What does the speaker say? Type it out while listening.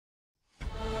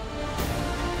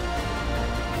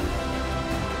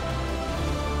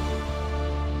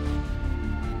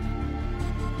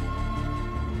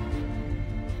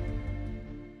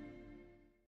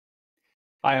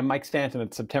Hi, I'm Mike Stanton.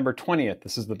 It's September 20th.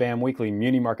 This is the BAM Weekly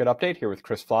Muni Market Update here with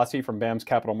Chris Flossie from BAM's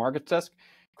Capital Markets Desk.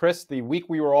 Chris, the week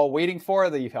we were all waiting for,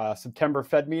 the September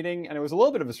Fed meeting, and it was a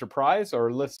little bit of a surprise.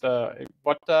 Or list,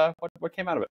 what came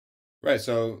out of it? Right.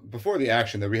 So before the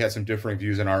action, that we had some differing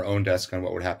views on our own desk on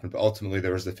what would happen, but ultimately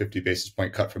there was the 50 basis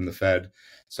point cut from the Fed.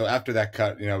 So after that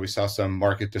cut, we saw some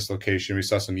market dislocation. We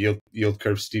saw some yield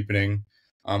curve steepening.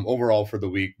 Overall for the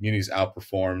week, munis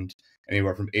outperformed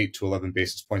anywhere from 8 to 11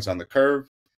 basis points on the curve.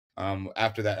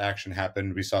 After that action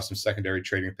happened, we saw some secondary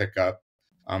trading pick up.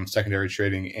 Secondary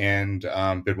trading and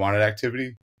bid wanted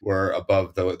activity were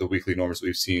above the weekly norms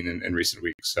we've seen in recent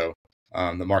weeks. So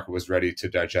the market was ready to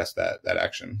digest that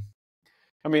action.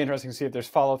 It'll be interesting to see if there's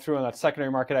follow through on that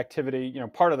secondary market activity.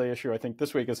 Part of the issue I think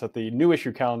this week is that the new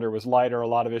issue calendar was lighter. A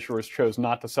lot of issuers chose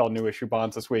not to sell new issue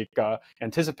bonds this week,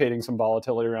 anticipating some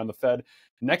volatility around the Fed.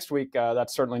 Next week,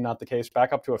 that's certainly not the case.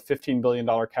 Back up to a $15 billion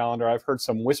calendar. I've heard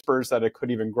some whispers that it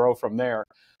could even grow from there.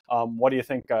 What do you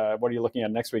think? What are you looking at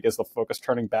next week? Is the focus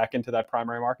turning back into that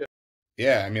primary market?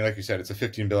 Yeah, like you said, it's a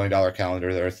 $15 billion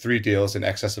calendar. There are 3 deals in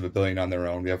excess of $1 billion on their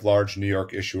own. We have large New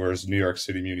York issuers, New York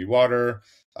City Muni Water,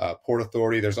 Port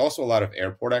Authority. There's also a lot of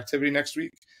airport activity next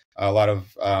week. A lot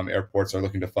of airports are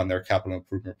looking to fund their capital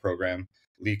improvement program.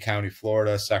 Lee County,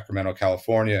 Florida, Sacramento,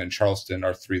 California, and Charleston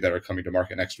are 3 that are coming to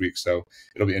market next week. So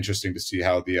it'll be interesting to see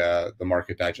how the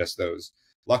market digests those.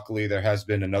 Luckily, there has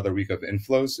been another week of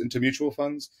inflows into mutual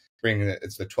funds,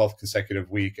 it's the 12th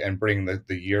consecutive week and bringing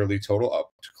the yearly total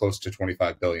up to close to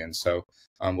 25 billion. So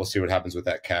we'll see what happens with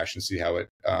that cash and see how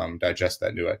it digests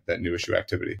that new issue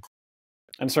activity.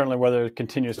 And certainly whether it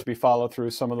continues to be followed through.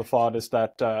 Some of the thought is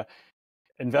that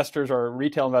investors, or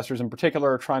retail investors in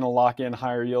particular, are trying to lock in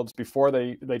higher yields before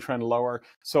they trend lower.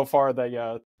 So far,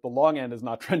 the long end is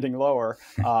not trending lower,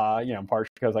 in part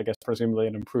because I guess presumably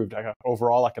an improved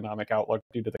overall economic outlook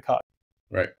due to the cut.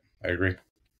 Right, I agree.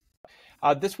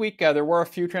 This week, there were a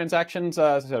few transactions.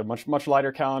 As I said, a much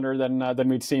lighter calendar than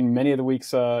we'd seen many of the weeks,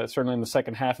 certainly in the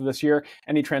second half of this year.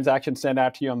 Any transactions stand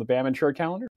out to you on the BAM insured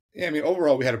calendar? Yeah,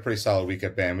 overall, we had a pretty solid week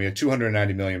at BAM. We had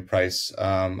 290 million price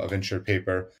of insured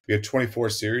paper. We had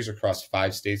 24 series across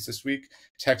 5 states this week.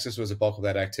 Texas was a bulk of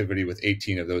that activity with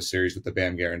 18 of those series with the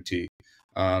BAM guarantee.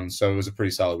 So it was a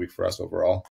pretty solid week for us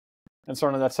overall. And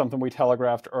certainly that's something we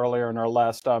telegraphed earlier in our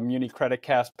last Muni Credit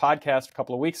Cast podcast a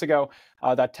couple of weeks ago.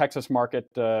 That Texas market,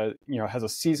 has a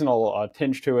seasonal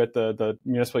tinge to it. The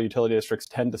municipal utility districts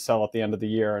tend to sell at the end of the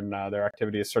year, and their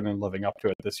activity is certainly living up to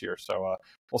it this year. So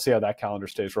we'll see how that calendar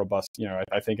stays robust.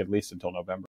 I think at least until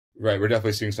November. Right, we're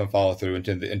definitely seeing some follow through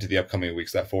into the upcoming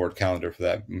weeks. That forward calendar for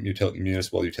that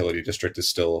municipal utility district is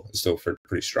still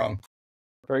pretty strong.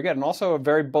 Very good. And also a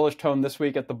very bullish tone this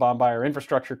week at the Bond Buyer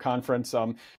Infrastructure Conference.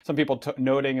 Some people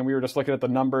noting, and we were just looking at the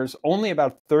numbers, only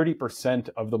about 30%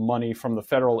 of the money from the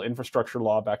federal infrastructure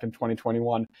law back in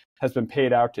 2021 has been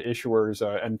paid out to issuers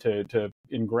and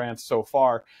in grants so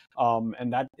far.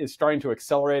 And that is starting to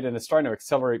accelerate, and it's starting to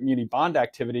accelerate muni bond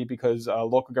activity because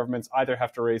local governments either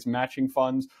have to raise matching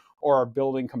funds or are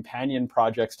building companion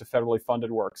projects to federally funded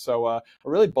work. So a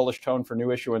really bullish tone for new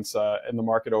issuance in the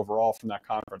market overall from that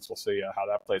conference. We'll see how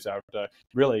that plays out.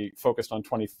 Really focused on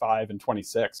 25 and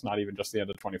 26, not even just the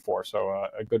end of 24. So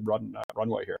a good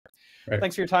runway here. Right.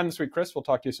 Thanks for your time this week, Chris. We'll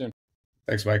talk to you soon.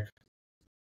 Thanks, Mike.